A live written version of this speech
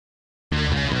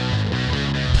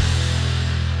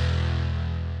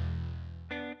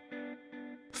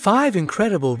5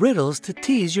 incredible riddles to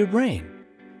tease your brain.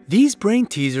 These brain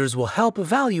teasers will help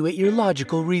evaluate your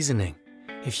logical reasoning.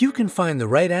 If you can find the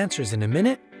right answers in a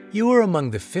minute, you are among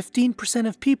the 15%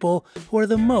 of people who are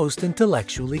the most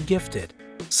intellectually gifted.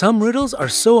 Some riddles are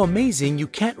so amazing you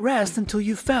can't rest until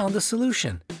you've found the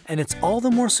solution, and it's all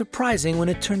the more surprising when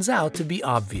it turns out to be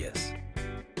obvious.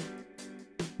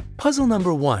 Puzzle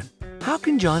number 1. How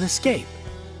can John escape?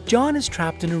 John is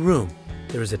trapped in a room.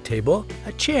 There is a table,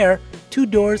 a chair, 2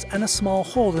 doors, and a small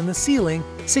hole in the ceiling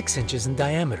 6 inches in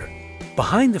diameter.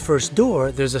 Behind the first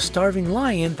door, there's a starving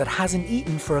lion that hasn't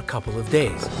eaten for a couple of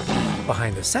days.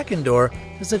 Behind the second door,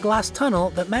 there's a glass tunnel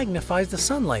that magnifies the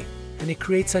sunlight, and it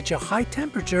creates such a high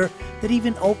temperature that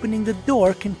even opening the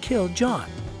door can kill John.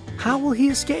 How will he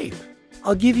escape?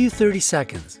 I'll give you 30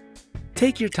 seconds.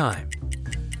 Take your time.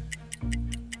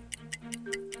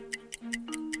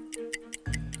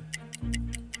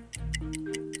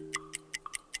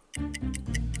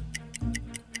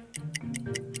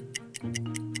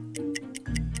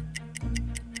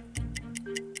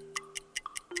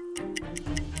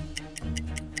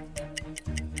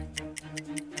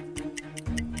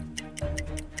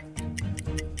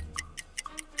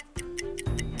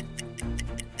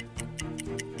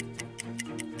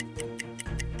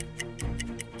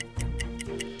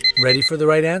 Ready for the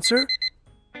right answer?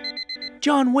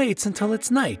 John waits until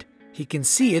it's night. He can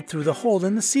see it through the hole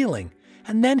in the ceiling,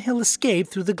 and then he'll escape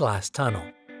through the glass tunnel.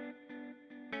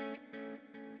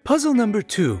 Puzzle number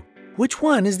 2. Which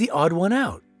one is the odd one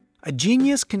out? A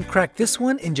genius can crack this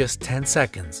one in just 10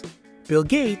 seconds. Bill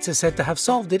Gates is said to have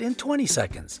solved it in 20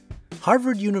 seconds.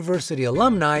 Harvard University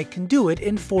alumni can do it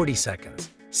in 40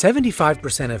 seconds.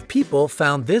 75% of people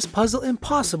found this puzzle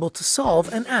impossible to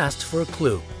solve and asked for a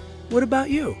clue. What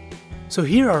about you? So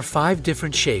here are 5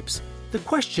 different shapes. The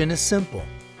question is simple.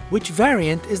 Which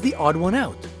variant is the odd one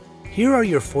out? Here are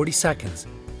your 40 seconds.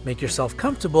 Make yourself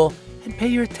comfortable and pay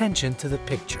your attention to the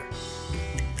picture.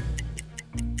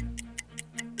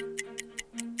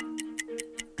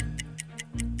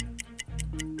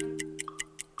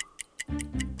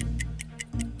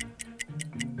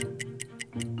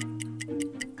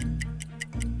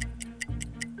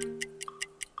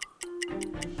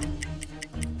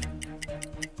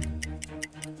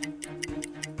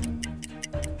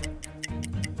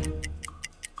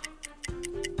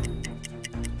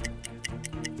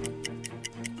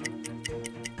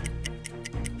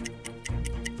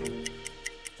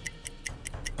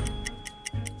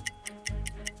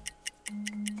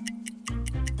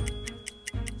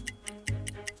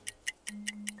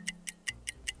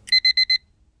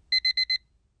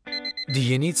 Do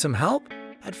you need some help?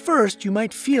 At first, you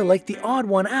might feel like the odd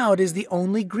one out is the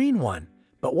only green one.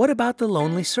 But what about the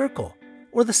lonely circle?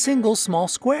 Or the single small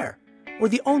square? Or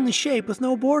the only shape with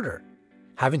no border?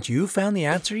 Haven't you found the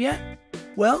answer yet?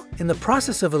 Well, in the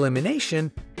process of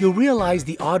elimination, you'll realize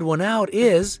the odd one out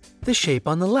is the shape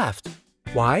on the left.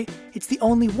 Why? It's the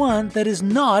only one that is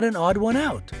not an odd one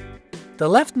out. The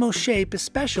leftmost shape is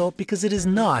special because it is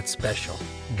not special.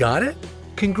 Got it?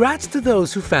 Congrats to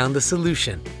those who found the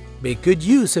solution. Make good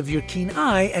use of your keen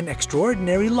eye and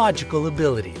extraordinary logical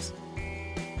abilities.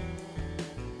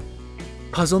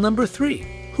 Puzzle number 3.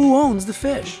 Who owns the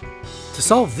fish? To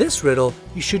solve this riddle,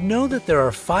 you should know that there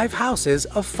are 5 houses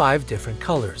of 5 different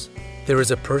colors. There is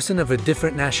a person of a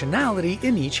different nationality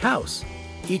in each house.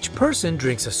 Each person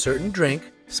drinks a certain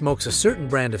drink, smokes a certain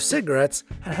brand of cigarettes,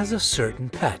 and has a certain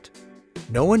pet.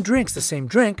 No one drinks the same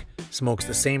drink, smokes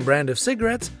the same brand of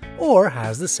cigarettes, or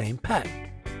has the same pet.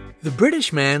 The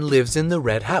British man lives in the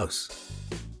red house.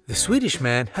 The Swedish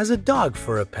man has a dog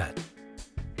for a pet.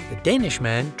 The Danish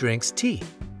man drinks tea.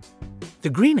 The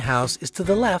greenhouse is to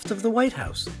the left of the White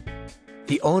House.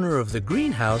 The owner of the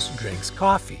greenhouse drinks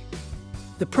coffee.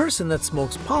 The person that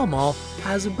smokes Pall Mall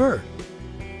has a bird.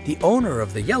 The owner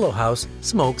of the yellow house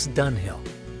smokes Dunhill.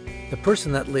 The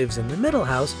person that lives in the middle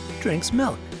house drinks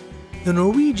milk. The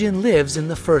Norwegian lives in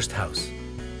the first house.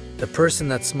 The person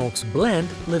that smokes Blend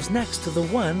lives next to the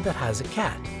one that has a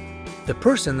cat. The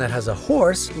person that has a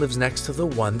horse lives next to the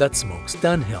one that smokes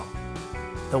Dunhill.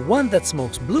 The one that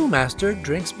smokes Blue Master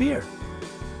drinks beer.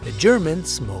 The German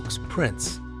smokes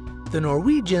Prince. The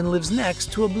Norwegian lives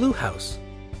next to a blue house.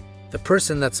 The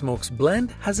person that smokes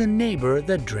Blend has a neighbor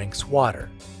that drinks water.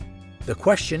 The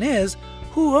question is,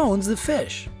 who owns the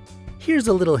fish? Here's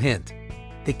a little hint.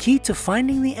 The key to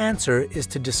finding the answer is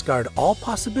to discard all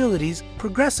possibilities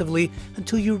progressively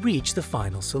until you reach the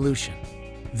final solution.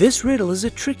 This riddle is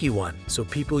a tricky one, so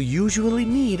people usually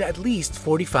need at least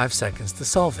 45 seconds to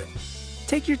solve it.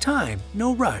 Take your time,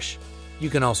 no rush. You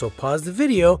can also pause the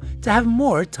video to have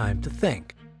more time to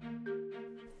think.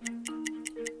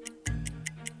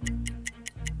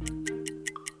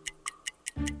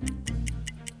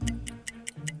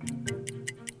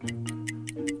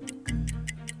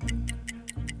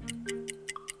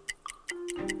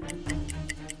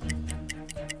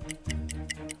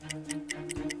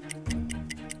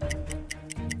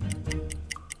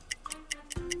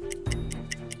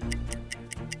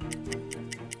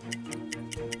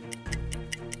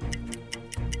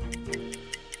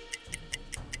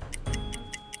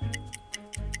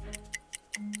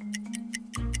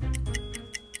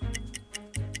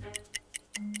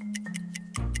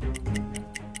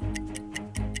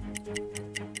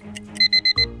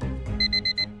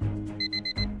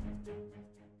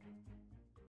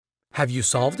 Have you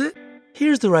solved it?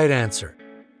 Here's the right answer.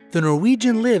 The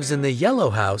Norwegian lives in the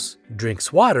yellow house,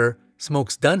 drinks water,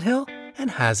 smokes Dunhill, and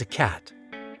has a cat.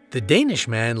 The Danish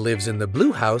man lives in the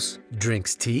blue house,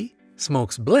 drinks tea,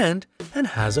 smokes blend, and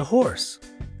has a horse.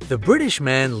 The British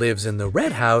man lives in the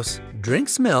red house,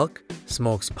 drinks milk,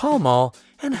 smokes Pall Mall,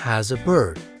 and has a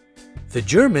bird. The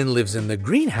German lives in the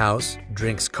green house,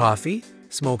 drinks coffee,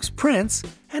 smokes Prince,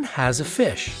 and has a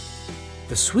fish.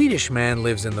 The Swedish man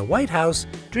lives in the white house,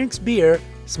 drinks beer,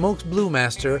 smokes Blue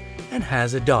Master, and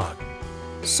has a dog.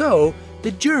 So,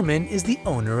 the German is the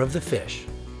owner of the fish.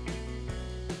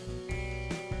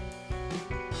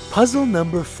 Puzzle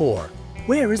number 4.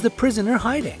 Where is the prisoner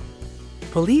hiding?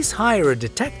 Police hire a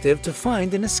detective to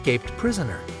find an escaped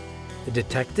prisoner. The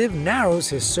detective narrows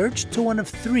his search to one of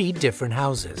 3 different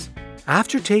houses.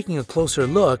 After taking a closer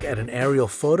look at an aerial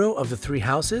photo of the 3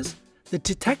 houses, the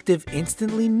detective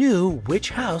instantly knew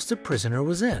which house the prisoner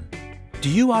was in. Do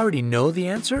you already know the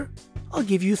answer? I'll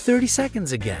give you 30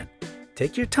 seconds again.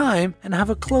 Take your time and have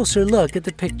a closer look at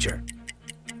the picture.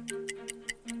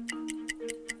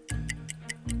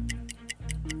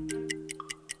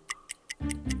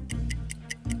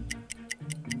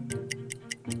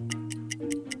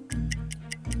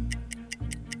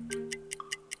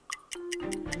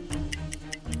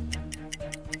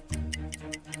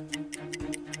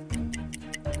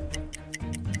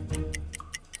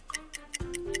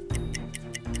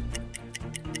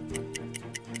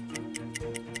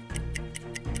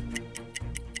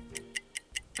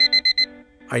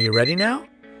 Are you ready now?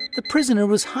 The prisoner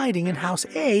was hiding in house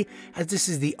A, as this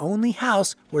is the only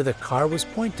house where the car was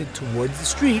pointed towards the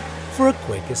street for a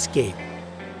quick escape.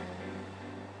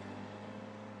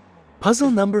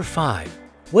 Puzzle number 5.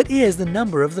 What is the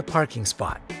number of the parking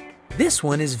spot? This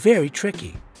one is very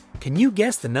tricky. Can you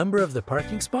guess the number of the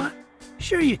parking spot?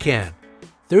 Sure you can.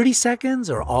 30 seconds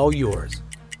are all yours.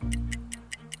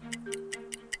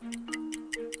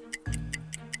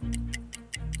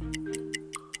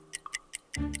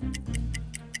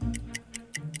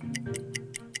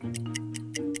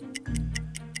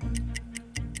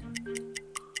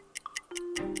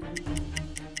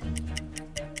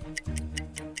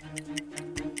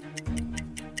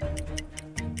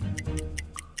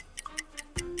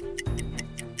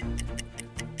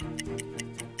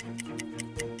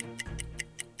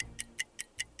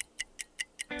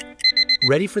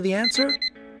 Ready for the answer?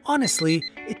 Honestly,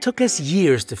 it took us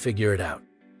years to figure it out.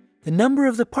 The number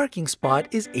of the parking spot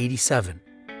is 87.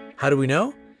 How do we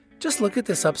know? Just look at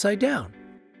this upside down.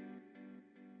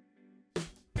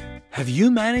 Have you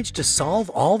managed to solve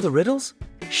all the riddles?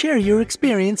 Share your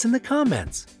experience in the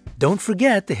comments. Don't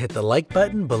forget to hit the like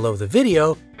button below the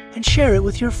video and share it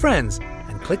with your friends,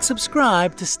 and click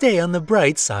subscribe to stay on the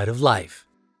bright side of life.